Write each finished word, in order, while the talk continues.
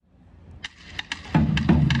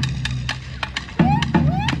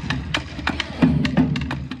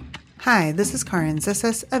Hi, this is Karin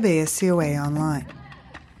Zissis of ASCOA Online.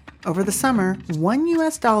 Over the summer, $1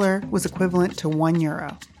 US was equivalent to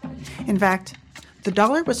 €1. In fact, the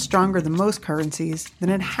dollar was stronger than most currencies than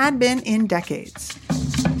it had been in decades.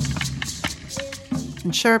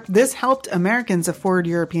 And sure, this helped Americans afford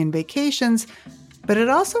European vacations, but it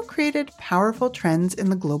also created powerful trends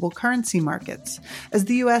in the global currency markets, as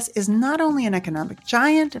the US is not only an economic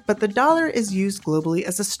giant, but the dollar is used globally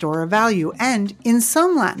as a store of value and, in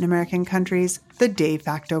some Latin American countries, the de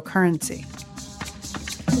facto currency.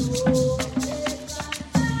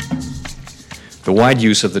 The wide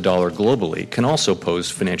use of the dollar globally can also pose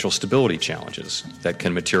financial stability challenges that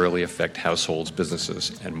can materially affect households,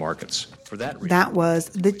 businesses, and markets. For that reason, that was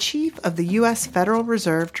the chief of the U.S. Federal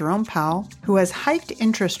Reserve, Jerome Powell, who has hiked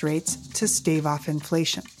interest rates to stave off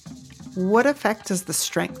inflation. What effect does the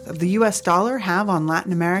strength of the U.S. dollar have on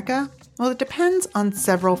Latin America? Well, it depends on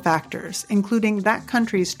several factors, including that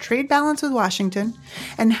country's trade balance with Washington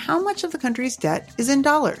and how much of the country's debt is in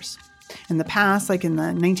dollars. In the past, like in the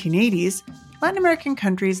 1980s, Latin American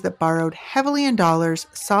countries that borrowed heavily in dollars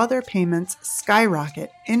saw their payments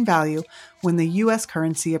skyrocket in value when the U.S.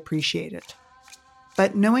 currency appreciated.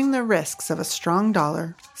 But knowing the risks of a strong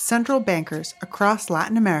dollar, central bankers across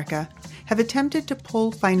Latin America have attempted to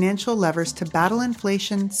pull financial levers to battle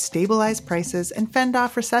inflation, stabilize prices, and fend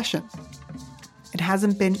off recession. It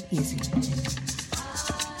hasn't been easy.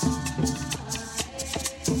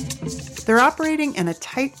 They're operating in a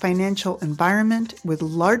tight financial environment with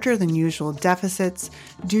larger than usual deficits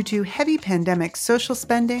due to heavy pandemic social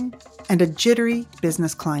spending and a jittery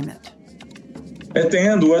business climate. At the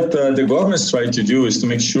end, what the government's trying to do is to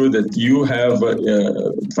make sure that you have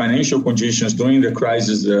financial conditions during the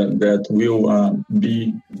crisis that will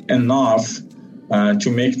be enough to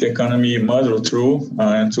make the economy muddle through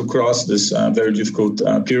and to cross this very difficult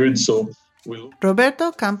period.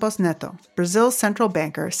 Roberto Campos Neto, Brazil's central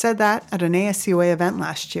banker, said that at an ASCOA event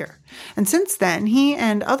last year. And since then, he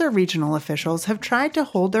and other regional officials have tried to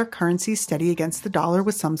hold their currency steady against the dollar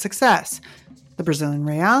with some success. The Brazilian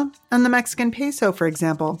real and the Mexican peso, for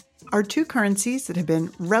example, are two currencies that have been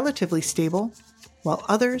relatively stable, while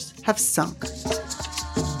others have sunk.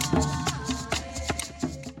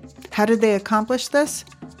 How did they accomplish this?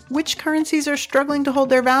 Which currencies are struggling to hold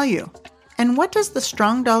their value? And what does the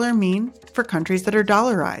strong dollar mean for countries that are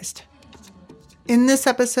dollarized? In this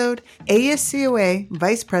episode, ASCOA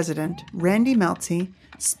Vice President Randy Meltzy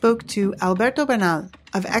spoke to Alberto Bernal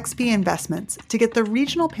of XP Investments to get the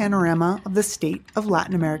regional panorama of the state of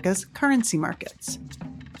Latin America's currency markets.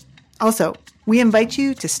 Also, we invite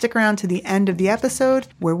you to stick around to the end of the episode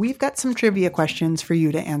where we've got some trivia questions for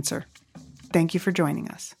you to answer. Thank you for joining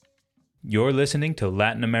us. You're listening to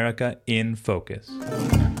Latin America in Focus.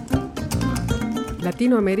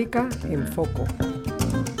 Latinoamérica en Foco.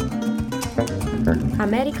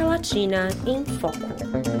 América Latina em Foco.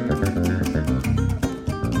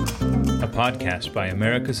 A podcast by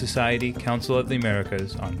America Society, Council of the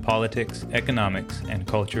Americas on politics, economics, and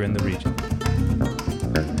culture in the region.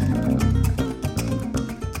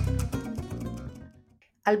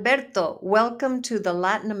 Alberto, welcome to the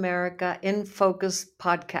Latin America in Focus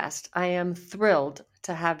podcast. I am thrilled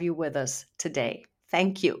to have you with us today.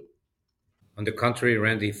 Thank you. On the contrary,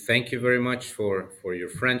 Randy, thank you very much for your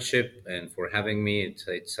friendship and for having me.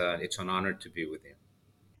 It's an honor to be with you.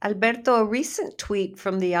 Alberto, a recent tweet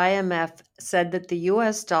from the IMF said that the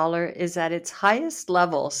US dollar is at its highest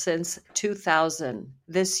level since 2000.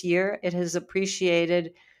 This year, it has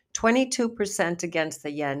appreciated 22% against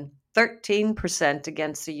the yen, 13%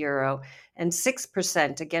 against the euro, and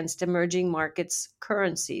 6% against emerging markets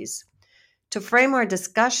currencies. To frame our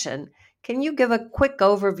discussion, can you give a quick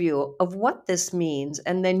overview of what this means?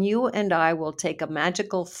 And then you and I will take a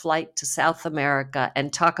magical flight to South America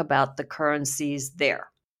and talk about the currencies there.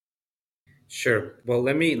 Sure. Well,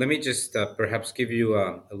 let me just perhaps give you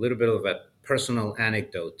a little bit of a personal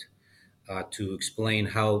anecdote to explain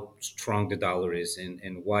how strong the dollar is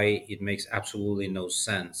and why it makes absolutely no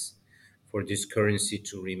sense for this currency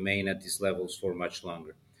to remain at these levels for much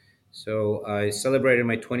longer. So I celebrated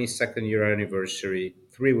my 22nd year anniversary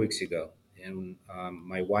 3 weeks ago, and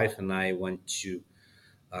my wife and I went to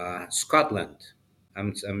Scotland.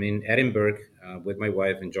 I'm in Edinburgh with my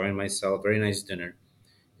wife, enjoying myself, very nice dinner.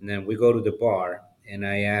 And then we go to the bar, and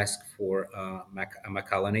I ask for a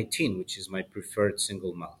Macallan 18, which is my preferred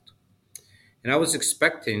single malt. And I was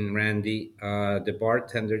expecting, Randy, the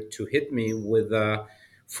bartender to hit me with a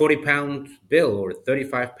 40-pound bill or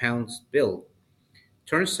 35-pound bill.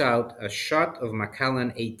 Turns out a shot of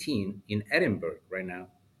Macallan 18 in Edinburgh right now,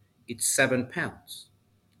 it's 7 pounds.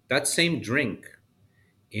 That same drink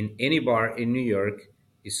in any bar in New York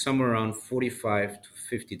is somewhere around $45 to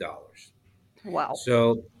 $50. Wow.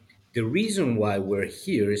 So the reason why we're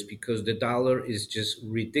here is because the dollar is just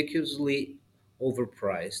ridiculously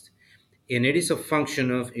overpriced. And it is a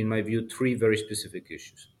function of, in my view, three very specific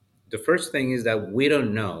issues. The first thing is that we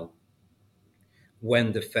don't know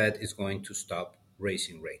when the Fed is going to stop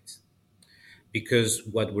raising rates. Because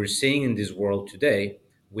what we're seeing in this world today,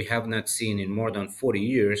 we have not seen in more than 40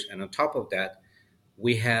 years. And on top of that,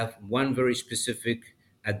 we have one very specific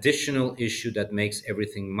additional issue that makes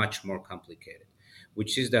everything much more complicated,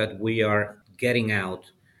 which is that we are getting out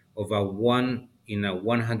of a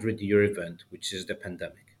 100-year event, which is the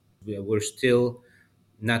pandemic. We're still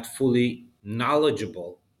not fully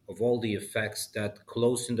knowledgeable of all the effects that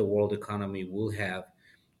closing the world economy will have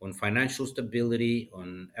on financial stability,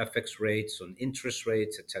 on FX rates, on interest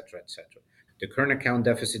rates, etc., etc. The current account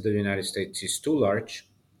deficit of the United States is too large.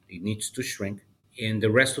 It needs to shrink. And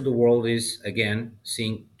the rest of the world is, again,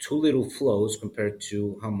 seeing too little flows compared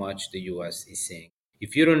to how much the US is seeing.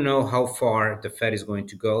 If you don't know how far the Fed is going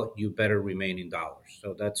to go, you better remain in dollars.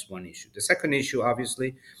 So that's one issue. The second issue,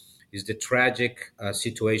 obviously, is the tragic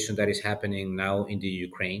situation that is happening now in the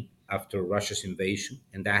Ukraine after Russia's invasion.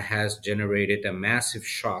 And that has generated a massive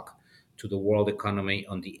shock to the world economy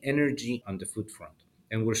on the energy, on the food front.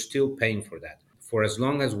 And we're still paying for that. For as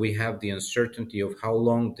long as we have the uncertainty of how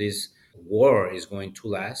long this war is going to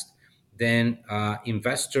last, then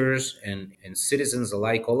investors and citizens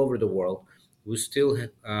alike all over the world will still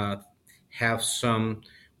have some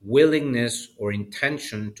willingness or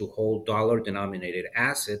intention to hold dollar-denominated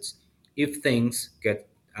assets if things get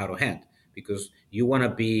out of hand, because you want to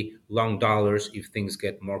be long dollars if things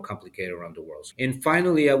get more complicated around the world. And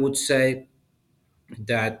finally, I would say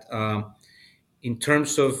that in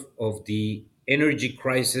terms of the energy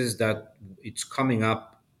crisis that it's coming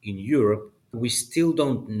up in Europe, we still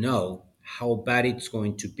don't know how bad it's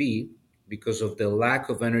going to be because of the lack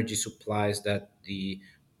of energy supplies that the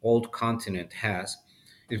old continent has.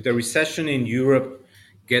 If the recession in Europe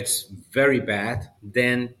gets very bad,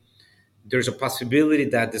 then there's a possibility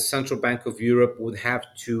that the Central Bank of Europe would have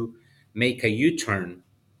to make a U-turn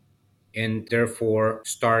and therefore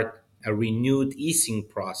start a renewed easing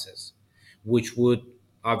process, which would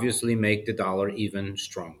obviously make the dollar even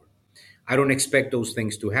stronger. I don't expect those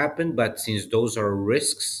things to happen, but since those are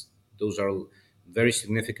risks, those are very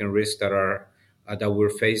significant risks that we're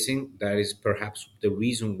facing, that is perhaps the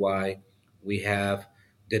reason why we have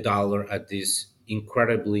the dollar at these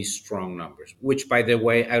incredibly strong numbers, which, by the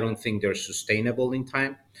way, I don't think they're sustainable in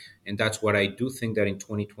time. And that's what I do think, that in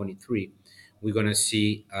 2023, we're going to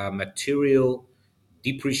see a material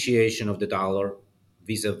depreciation of the dollar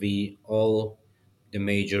vis-a-vis all the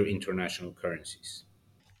major international currencies.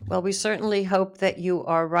 Well, we certainly hope that you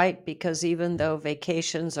are right, because even though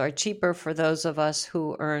vacations are cheaper for those of us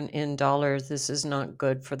who earn in dollars, this is not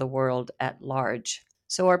good for the world at large.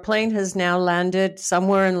 So our plane has now landed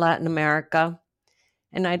somewhere in Latin America,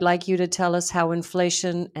 and I'd like you to tell us how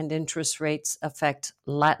inflation and interest rates affect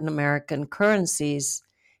Latin American currencies,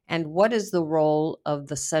 and what is the role of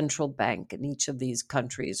the central bank in each of these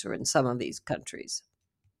countries, or in some of these countries.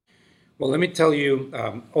 Well, let me tell you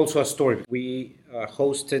also a story. We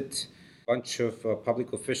hosted a bunch of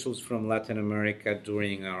public officials from Latin America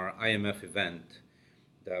during our IMF event.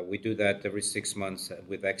 We do that every 6 months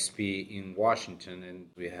with XP in Washington, and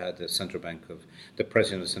we had the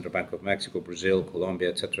president of the Central Bank of Mexico, Brazil, Colombia,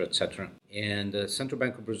 etc., etc. And the Central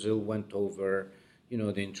Bank of Brazil went over,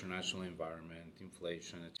 the international environment,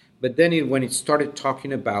 inflation. But then when it started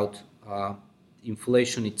talking about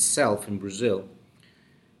inflation itself in Brazil,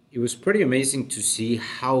 it was pretty amazing to see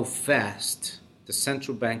how fast the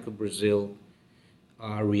Central Bank of Brazil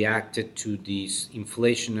reacted to this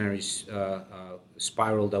inflationary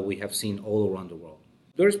spiral that we have seen all around the world.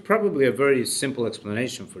 There's probably a very simple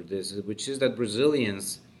explanation for this, which is that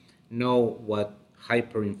Brazilians know what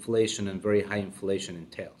hyperinflation and very high inflation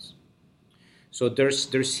entails. So there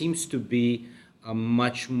seems to be a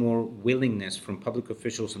much more willingness from public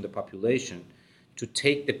officials and the population to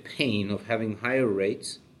take the pain of having higher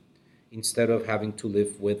rates instead of having to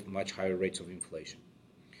live with much higher rates of inflation.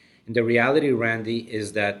 And the reality, Randy,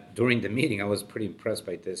 is that during the meeting, I was pretty impressed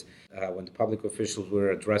by this, when the public officials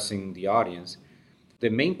were addressing the audience, the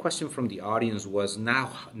main question from the audience was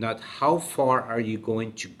not how far are you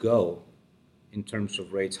going to go in terms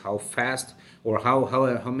of rates, how fast or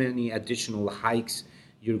how many additional hikes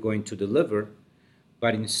you're going to deliver,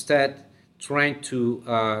 but instead trying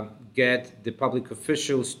to get the public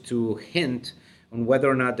officials to hint on whether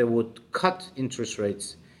or not they would cut interest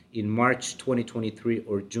rates in March 2023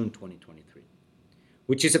 or June 2023,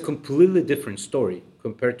 which is a completely different story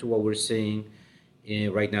compared to what we're seeing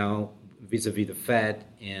right now vis-a-vis the Fed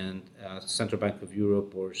and Central Bank of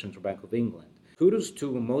Europe or Central Bank of England. Kudos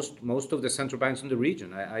to most of the central banks in the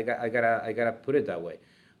region. I gotta put it that way.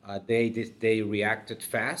 They reacted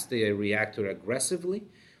fast. They reacted aggressively,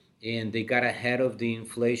 and they got ahead of the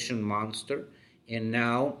inflation monster. And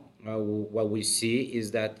now what we see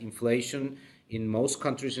is that inflation in most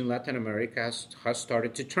countries in Latin America has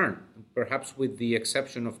started to turn, perhaps with the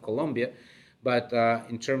exception of Colombia. But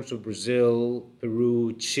in terms of Brazil,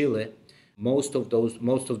 Peru, Chile, most of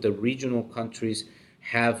the regional countries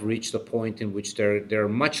have reached a point in which they're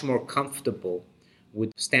much more comfortable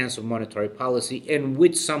with stance of monetary policy, and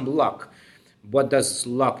with some luck. What does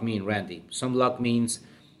luck mean, Randy? Some luck means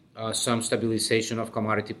some stabilization of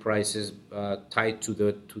commodity prices tied to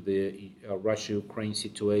the Russia-Ukraine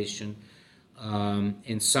situation,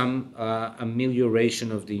 and some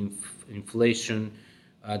amelioration of the inflation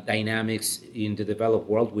dynamics in the developed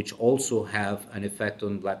world, which also have an effect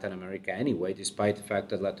on Latin America anyway, despite the fact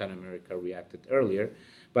that Latin America reacted earlier.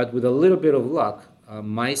 But with a little bit of luck,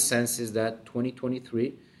 my sense is that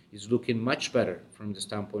 2023 is looking much better from the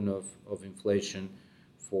standpoint of inflation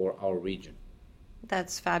for our region.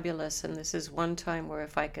 That's fabulous. And this is one time where,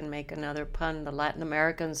 if I can make another pun, the Latin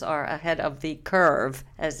Americans are ahead of the curve,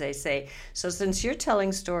 as they say. So since you're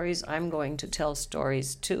telling stories, I'm going to tell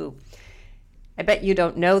stories too. I bet you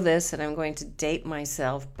don't know this, and I'm going to date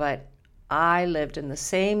myself, but I lived in the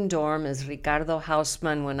same dorm as Ricardo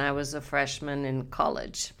Hausmann when I was a freshman in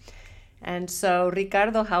college. And so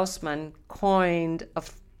Ricardo Hausmann coined a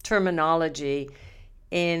terminology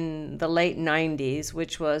in the late 90s,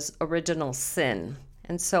 which was original sin.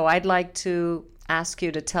 And so I'd like to ask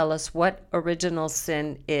you to tell us what original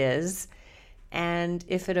sin is and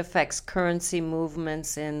if it affects currency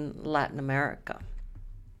movements in Latin America.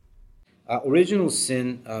 Original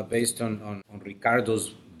sin, based on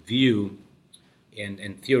Ricardo's view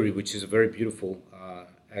and theory, which is a very beautiful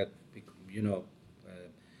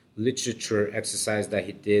literature exercise that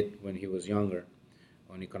he did when he was younger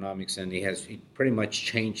on economics, and he pretty much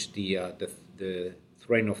changed the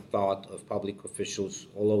train of thought of public officials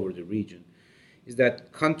all over the region, is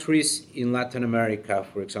that countries in Latin America,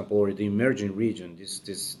 for example, or the emerging region,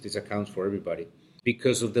 this accounts for everybody,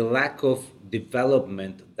 because of the lack of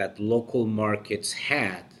development that local markets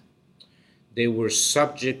had, they were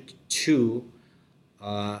subject to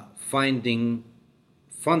finding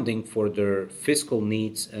funding for their fiscal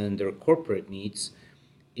needs and their corporate needs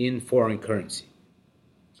in foreign currency.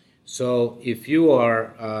 So if you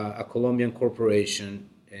are a Colombian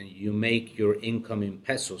corporation and you make your income in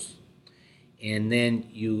pesos, and then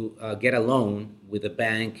you get a loan with a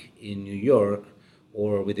bank in New York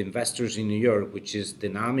or with investors in New York, which is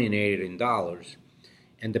denominated in dollars,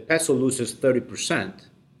 and the peso loses 30%,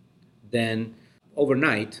 then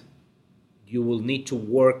overnight you will need to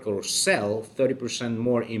work or sell 30%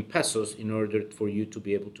 more in pesos in order for you to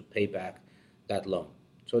be able to pay back that loan.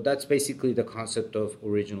 So that's basically the concept of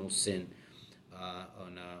original sin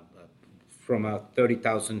from a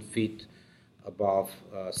 30,000 feet above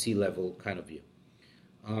sea level kind of view.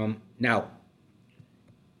 Now,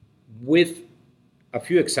 with a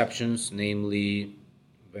few exceptions, namely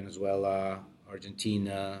Venezuela,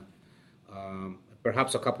 Argentina,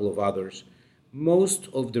 perhaps a couple of others, most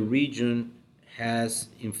of the region has,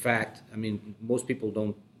 in fact, most people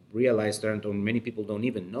don't realize that, or many people don't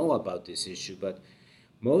even know about this issue, but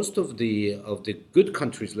most of the good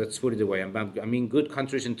countries, let's put it away, I mean good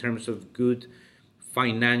countries in terms of good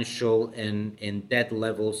financial and debt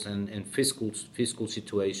levels and fiscal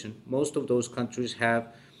situation, most of those countries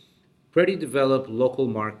have pretty developed local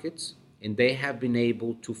markets, and they have been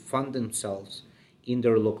able to fund themselves in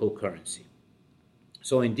their local currency.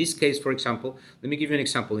 So in this case, for example, let me give you an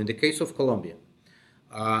example. In the case of Colombia,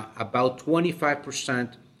 about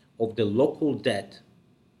 25% of the local debt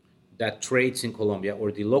that trades in Colombia,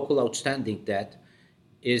 or the local outstanding debt,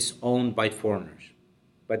 is owned by foreigners.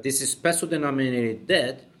 But this is peso-denominated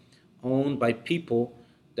debt owned by people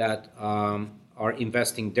that are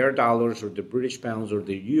investing their dollars or the British pounds or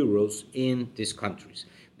the euros in these countries.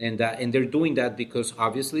 And they're doing that because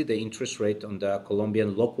obviously the interest rate on the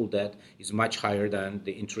Colombian local debt is much higher than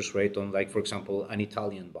the interest rate on, like, for example, an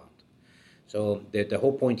Italian bond. So the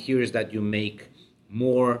whole point here is that you make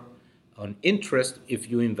more on interest if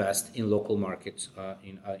you invest in local markets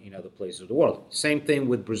in other places of the world. Same thing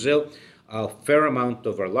with Brazil. A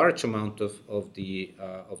large amount of the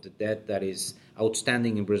debt that is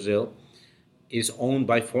outstanding in Brazil is owned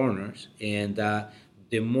by foreigners, and the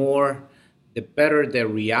better the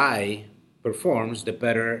real performs, the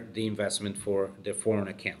better the investment for the foreign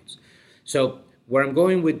accounts. So where I'm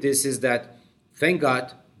going with this is that, thank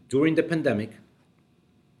God, during the pandemic,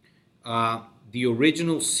 The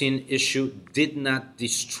original sin issue did not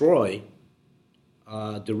destroy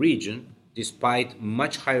the region despite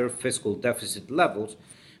much higher fiscal deficit levels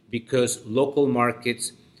because local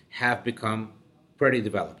markets have become pretty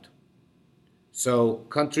developed. So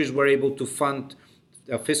countries were able to fund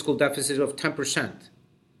a fiscal deficit of 10%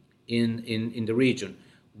 in the region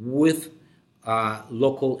with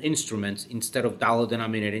local instruments instead of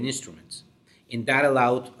dollar-denominated instruments. And that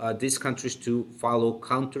allowed these countries to follow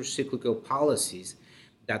counter-cyclical policies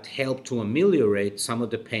that helped to ameliorate some of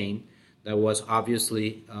the pain that was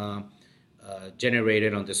obviously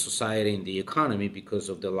generated on the society and the economy because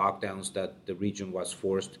of the lockdowns that the region was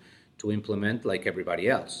forced to implement like everybody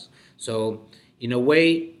else. So in a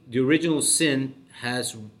way, the original sin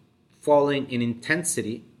has fallen in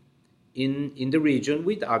intensity in the region,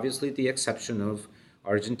 with obviously the exception of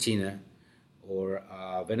Argentina or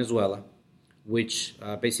Venezuela, which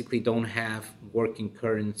basically don't have working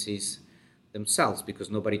currencies themselves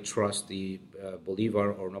because nobody trusts the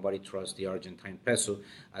Bolivar or nobody trusts the Argentine peso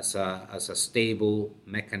as a stable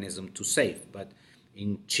mechanism to save. But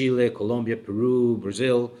in Chile, Colombia, Peru,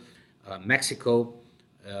 Brazil, Mexico,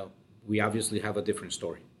 we obviously have a different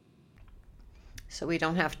story. So we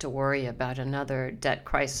don't have to worry about another debt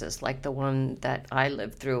crisis like the one that I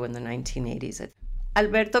lived through in the 1980s.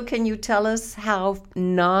 Alberto, can you tell us how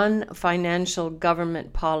non-financial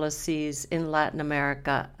government policies in Latin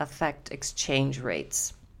America affect exchange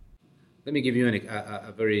rates? Let me give you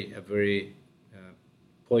a very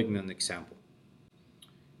poignant example.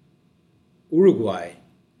 Uruguay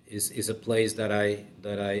is a place that I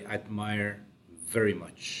admire very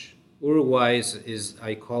much. Uruguay is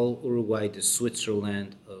I call Uruguay the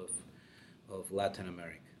Switzerland of Latin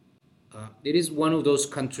America. It is one of those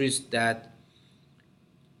countries that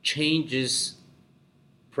changes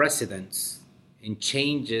precedents and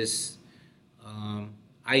changes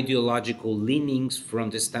ideological leanings from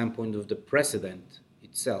the standpoint of the president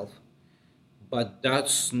itself, but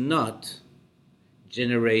does not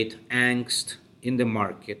generate angst in the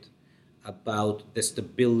market about the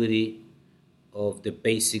stability of the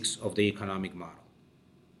basics of the economic model.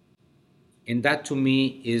 And that to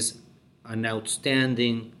me is an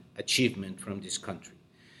outstanding achievement from this country.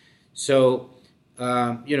 So,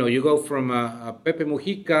 you go from Pepe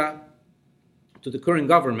Mujica to the current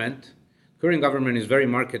government. Current government is very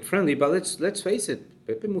market friendly, but let's face it,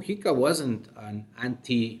 Pepe Mujica wasn't an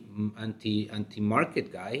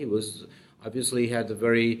anti-market guy. He was obviously had a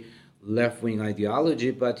very left-wing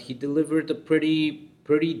ideology, but he delivered a pretty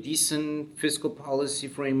decent fiscal policy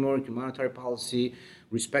framework, monetary policy,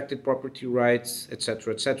 respected property rights,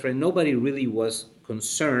 etc., etc. And nobody really was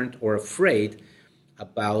concerned or afraid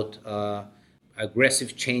about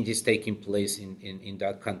aggressive changes taking place in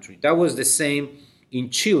that country. That was the same in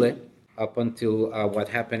Chile up until what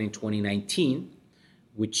happened in 2019,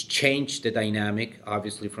 which changed the dynamic,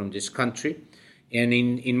 obviously, from this country. And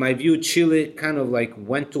in my view, Chile kind of like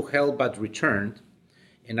went to hell but returned.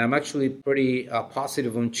 And I'm actually pretty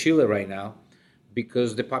positive on Chile right now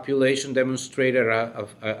because the population demonstrated a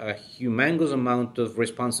humongous amount of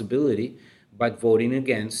responsibility by voting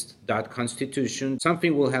against that constitution.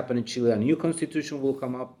 Something will happen in Chile. A new constitution will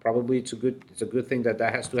come up. Probably it's a good thing that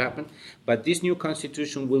has to happen. But this new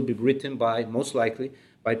constitution will be written most likely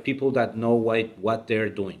by people that know what they're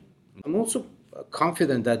doing. I'm also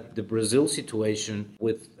confident that the Brazil situation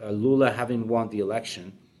with Lula having won the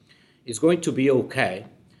election is going to be okay,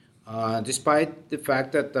 despite the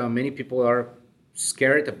fact that many people are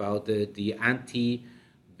scared about the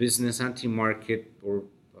anti-business, anti-market, or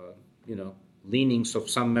leanings of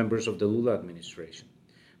some members of the Lula administration.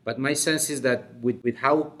 But my sense is that with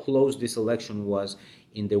how close this election was,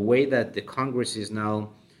 in the way that the Congress is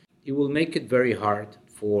now, it will make it very hard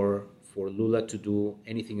for Lula to do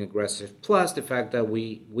anything aggressive. Plus the fact that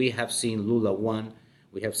we have seen Lula 1,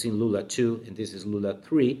 we have seen Lula 2, and this is Lula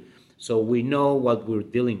 3. So we know what we're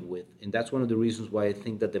dealing with. And that's one of the reasons why I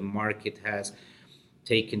think that the market has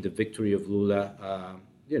taken the victory of Lula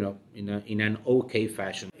in an okay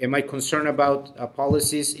fashion. Am I concerned about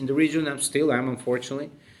policies in the region? I am, unfortunately.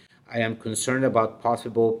 I am concerned about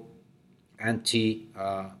possible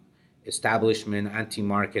anti-establishment,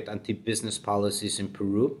 anti-market, anti-business policies in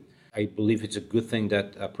Peru. I believe it's a good thing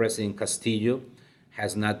that President Castillo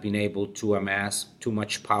has not been able to amass too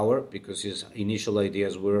much power because his initial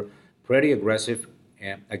ideas were pretty aggressive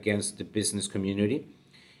against the business community.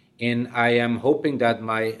 And I am hoping that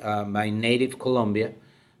my native Colombia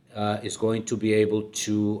is going to be able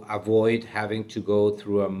to avoid having to go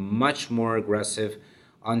through a much more aggressive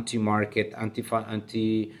anti-market,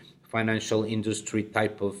 anti-financial industry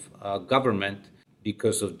type of government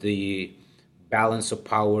because of the balance of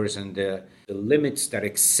powers and the limits that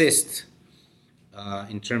exist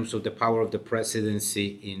in terms of the power of the presidency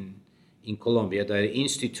in Colombia, that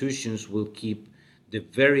institutions will keep the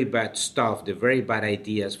very bad stuff, the very bad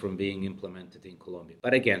ideas from being implemented in Colombia.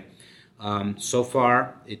 But again, so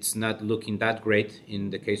far, it's not looking that great in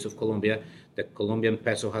the case of Colombia. The Colombian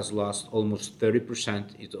peso has lost almost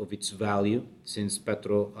 30% of its value since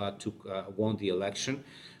Petro won the election,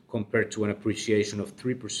 compared to an appreciation of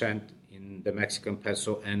 3% in the Mexican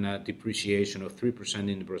peso and a depreciation of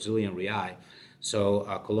 3% in the Brazilian real. So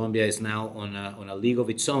Colombia is now on a league of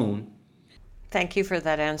its own. Thank you for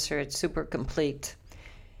that answer. It's super complete.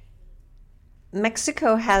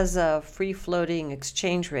 Mexico has a free-floating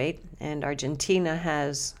exchange rate, and Argentina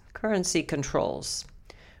has currency controls.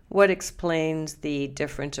 What explains the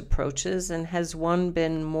different approaches, and has one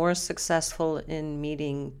been more successful in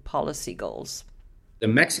meeting policy goals? The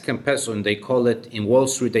Mexican peso, and they call it, in Wall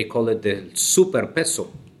Street, they call it the super peso.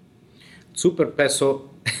 Super peso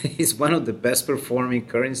is one of the best performing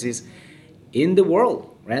currencies in the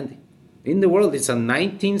world, Randy. In the world, it's a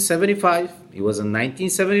 1975. It was a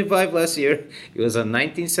 1975 last year. It was a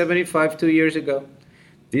 1975 2 years ago.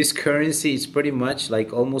 This currency is pretty much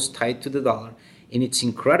like almost tied to the dollar, and it's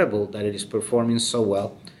incredible that it is performing so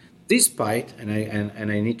well, despite, and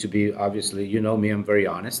I need to be, obviously, you know me, I'm very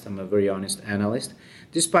honest. I'm a very honest analyst.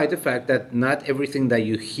 Despite the fact that not everything that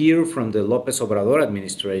you hear from the López Obrador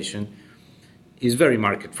administration is very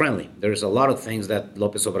market friendly. There's a lot of things that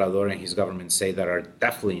López Obrador and his government say that are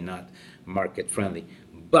definitely not market friendly.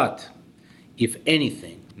 But if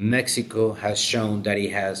anything, Mexico has shown that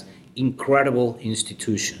it has incredible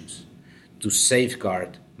institutions to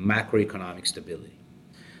safeguard macroeconomic stability.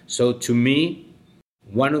 So to me,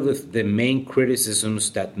 one of the main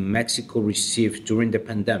criticisms that Mexico received during the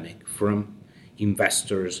pandemic from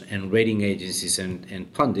investors and rating agencies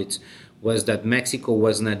and pundits was that Mexico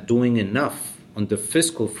was not doing enough on the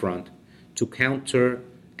fiscal front to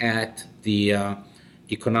counteract the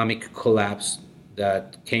economic collapse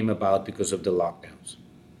that came about because of the lockdowns.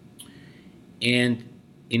 And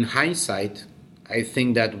in hindsight, I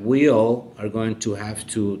think that we all are going to have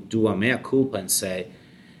to do a mea culpa and say,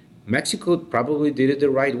 Mexico probably did it the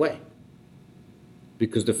right way,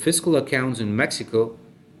 because the fiscal accounts in Mexico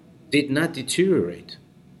did not deteriorate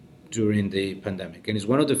during the pandemic. And it's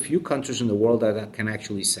one of the few countries in the world that can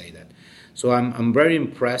actually say that. So I'm very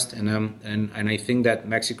impressed, and I think that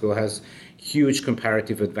Mexico has huge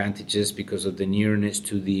comparative advantages because of the nearness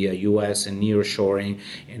to the U.S. and nearshoring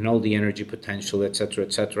and all the energy potential, et cetera,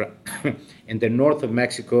 et cetera. And the north of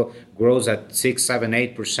Mexico grows at 6, 7,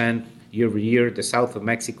 8% year over year. The south of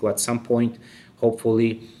Mexico, at some point,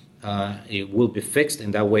 hopefully, it will be fixed,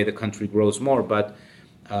 and that way the country grows more. But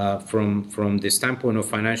from the standpoint of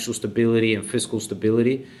financial stability and fiscal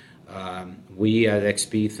stability, we at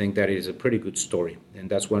XP think that it is a pretty good story, and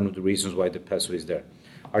that's one of the reasons why the peso is there.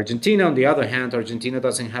 Argentina, on the other hand, Argentina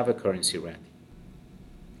doesn't have a currency, Randy.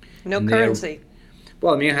 No currency.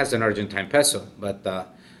 Well, I mean, it has an Argentine peso, but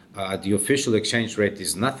the official exchange rate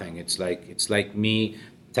is nothing. It's like me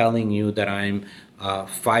telling you that I'm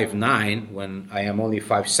 5'9" when I am only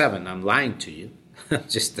 5'7". I'm lying to you.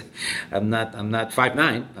 I'm not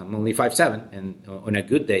 5'9". I'm only 5'7", and on a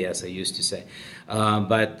good day, as I used to say.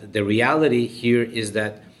 But the reality here is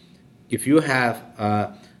that if you have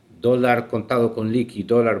dólar contado con liqui,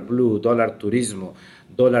 dólar blue, dólar turismo,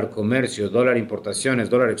 dólar comercio, dólar importaciones,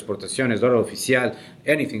 dólar exportaciones, dólar oficial,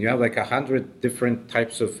 anything, you have like 100 different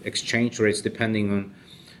types of exchange rates depending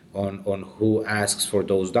on who asks for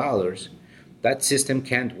those dollars. That system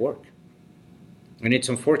can't work. And it's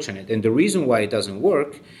unfortunate. And the reason why it doesn't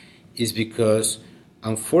work is because,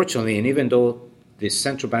 unfortunately, and even though the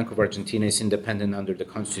Central Bank of Argentina is independent under the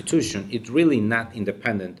Constitution, it's really not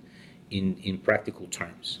independent in practical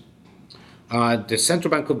terms. The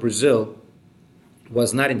Central Bank of Brazil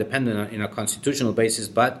was not independent in a constitutional basis,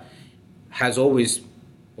 but has always,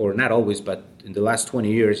 or not always, but in the last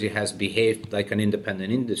 20 years, it has behaved like an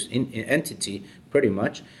independent entity, pretty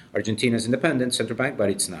much. Argentina is independent, central bank, but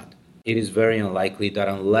it's not. It is very unlikely that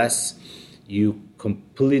unless you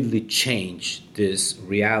completely change this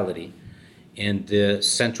reality and the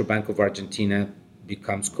Central Bank of Argentina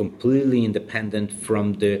becomes completely independent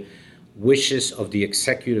from the wishes of the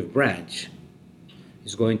executive branch,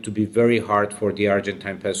 it's going to be very hard for the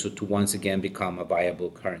Argentine peso to once again become a viable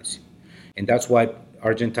currency. And that's why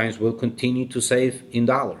Argentines will continue to save in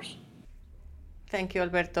dollars. Thank you,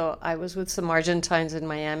 Alberto. I was with some Argentines in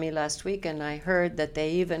Miami last week, and I heard that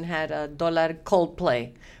they even had a dollar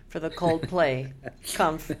Coldplay for the Coldplay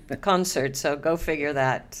concert, so go figure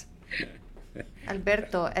that.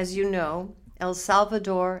 Alberto, as you know, El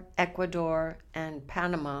Salvador, Ecuador, and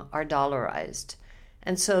Panama are dollarized,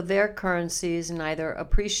 and so their currencies neither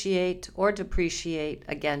appreciate or depreciate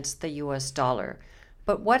against the US dollar.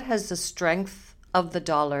 But what has the strength of the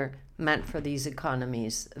dollar meant for these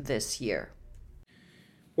economies this year?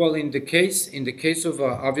 Well, in the case of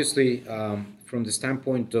obviously from the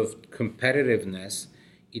standpoint of competitiveness,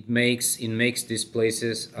 it makes these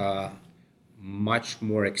places much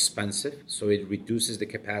more expensive. So it reduces the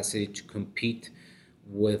capacity to compete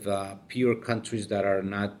with peer countries that are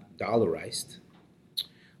not dollarized.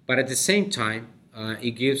 But at the same time,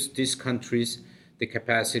 it gives these countries the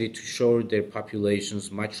capacity to show their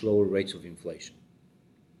populations much lower rates of inflation.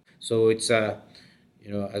 So it's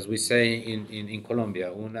as we say in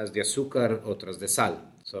Colombia, unas de azúcar, otras de sal.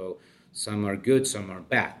 So some are good, some are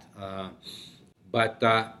bad. But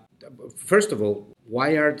first of all,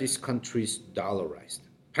 why are these countries dollarized?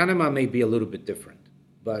 Panama may be a little bit different,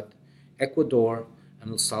 but Ecuador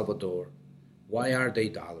and El Salvador, why are they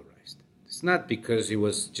dollarized? It's not because it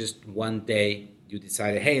was just one day you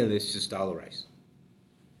decided, hey, let's just dollarize.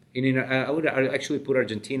 I would actually put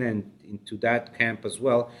Argentina into that camp as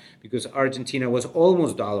well, because Argentina was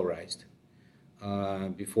almost dollarized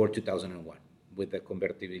before 2001 with the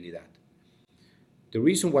convertibilidad. The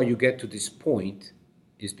reason why you get to this point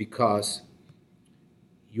is because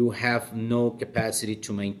you have no capacity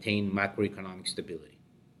to maintain macroeconomic stability.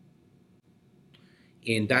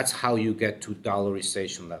 And that's how you get to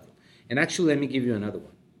dollarization level. And actually, let me give you another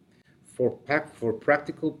one. For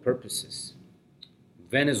practical purposes,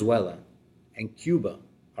 Venezuela and Cuba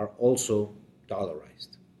are also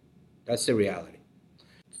dollarized. That's the reality.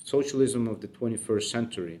 Socialism of the 21st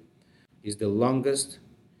century is the longest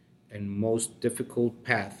and most difficult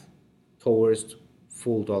path towards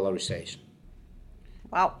full dollarization.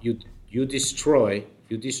 Wow. You destroy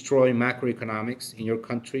macroeconomics in your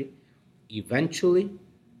country. Eventually,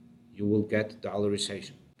 you will get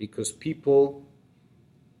dollarization because people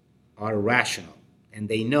are rational and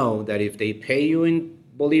they know that if they pay you in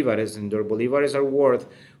bolivares and their bolivares are worth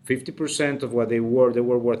 50% of what they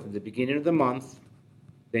were worth at the beginning of the month,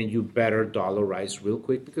 then you better dollarize real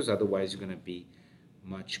quick because otherwise you're going to be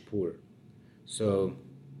much poorer. So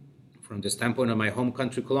from the standpoint of my home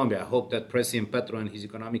country, Colombia, I hope that President Petro and his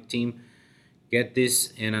economic team get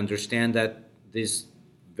this and understand that this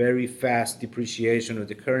very fast depreciation of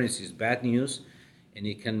the currency is bad news and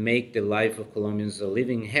it can make the life of Colombians a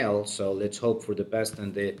living hell. So let's hope for the best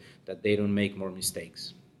and that they don't make more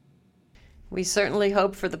mistakes. We certainly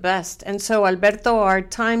hope for the best. And so, Alberto, our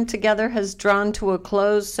time together has drawn to a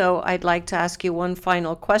close, so I'd like to ask you one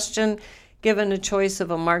final question. Given a choice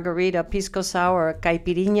of a margarita, pisco sour, or a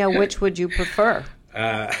caipirinha, which would you prefer?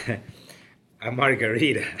 A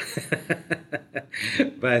margarita.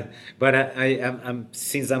 but I'm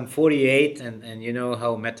since I'm 48 and you know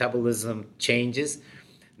how metabolism changes,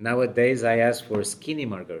 nowadays I ask for skinny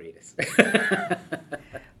margaritas.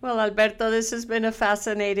 Well, Alberto, this has been a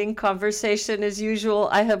fascinating conversation. As usual,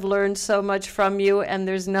 I have learned so much from you, and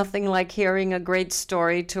there's nothing like hearing a great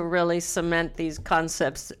story to really cement these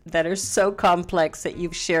concepts that are so complex that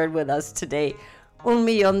you've shared with us today. Un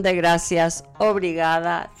millón de gracias.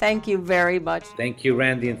 Obrigada. Thank you very much. Thank you,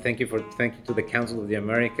 Randy, and thank you to the Council of the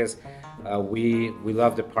Americas. We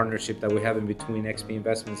love the partnership that we have in between XP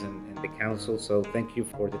Investments and the Council. So thank you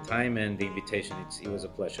for the time and the invitation. It was a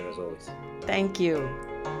pleasure as always. Thank you.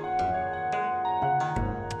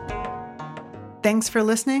 Thanks for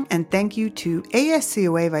listening, and thank you to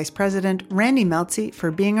ASCOA Vice President Randy Meltzy for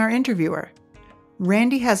being our interviewer.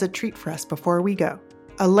 Randy has a treat for us before we go,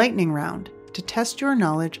 a lightning round to test your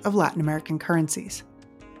knowledge of Latin American currencies.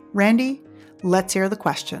 Randy, let's hear the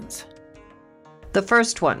questions. The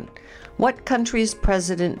first one. What country's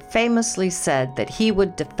president famously said that he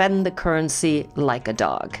would defend the currency like a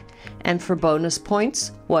dog? And for bonus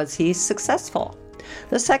points, was he successful?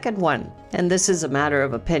 The second one, and this is a matter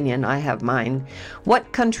of opinion, I have mine.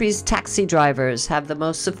 What country's taxi drivers have the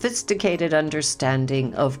most sophisticated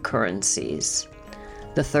understanding of currencies?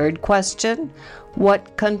 The third question,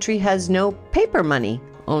 what country has no paper money,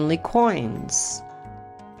 only coins?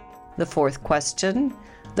 The fourth question,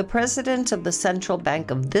 the president of the central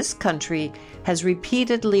bank of this country has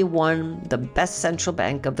repeatedly won the Best Central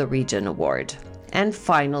Bank of the Region award. And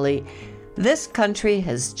finally, this country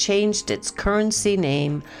has changed its currency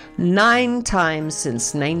name 9 times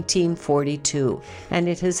since 1942, and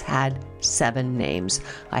it has had 7 names.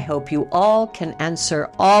 I hope you all can answer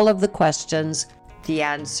all of the questions. The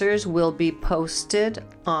answers will be posted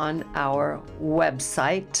on our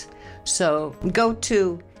website. So go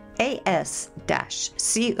to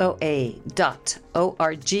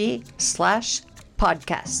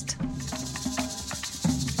as-coa.org/podcast.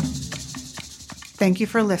 Thank you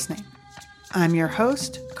for listening. I'm your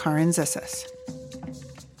host, Karin Zissis.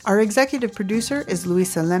 Our executive producer is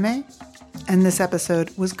Luisa Leme, and this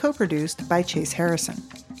episode was co-produced by Chase Harrison.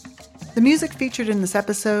 The music featured in this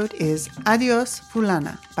episode is Adios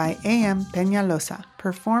Fulana by A.M. Peñalosa,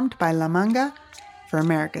 performed by La Manga for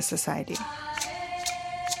America Society.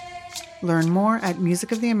 Learn more at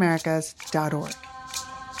musicoftheamericas.org.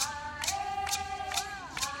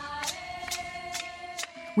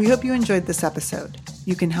 We hope you enjoyed this episode.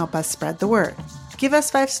 You can help us spread the word. Give us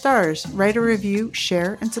 5 stars, write a review,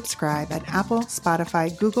 share, and subscribe at Apple,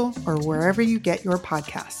 Spotify, Google, or wherever you get your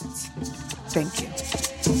podcasts. Thank you.